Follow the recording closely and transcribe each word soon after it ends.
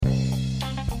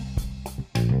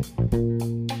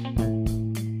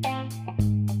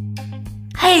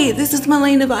Hey, this is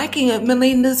Melina Viking of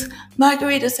Melina's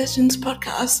Margarita Sessions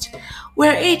podcast,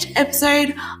 where each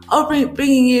episode I'll be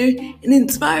bringing you an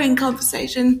inspiring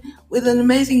conversation with an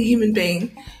amazing human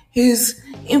being who's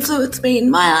influenced me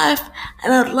in my life,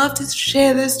 and I'd love to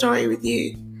share their story with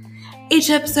you. Each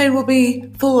episode will be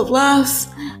full of laughs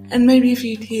and maybe a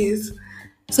few tears,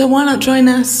 so why not join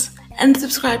us and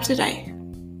subscribe today?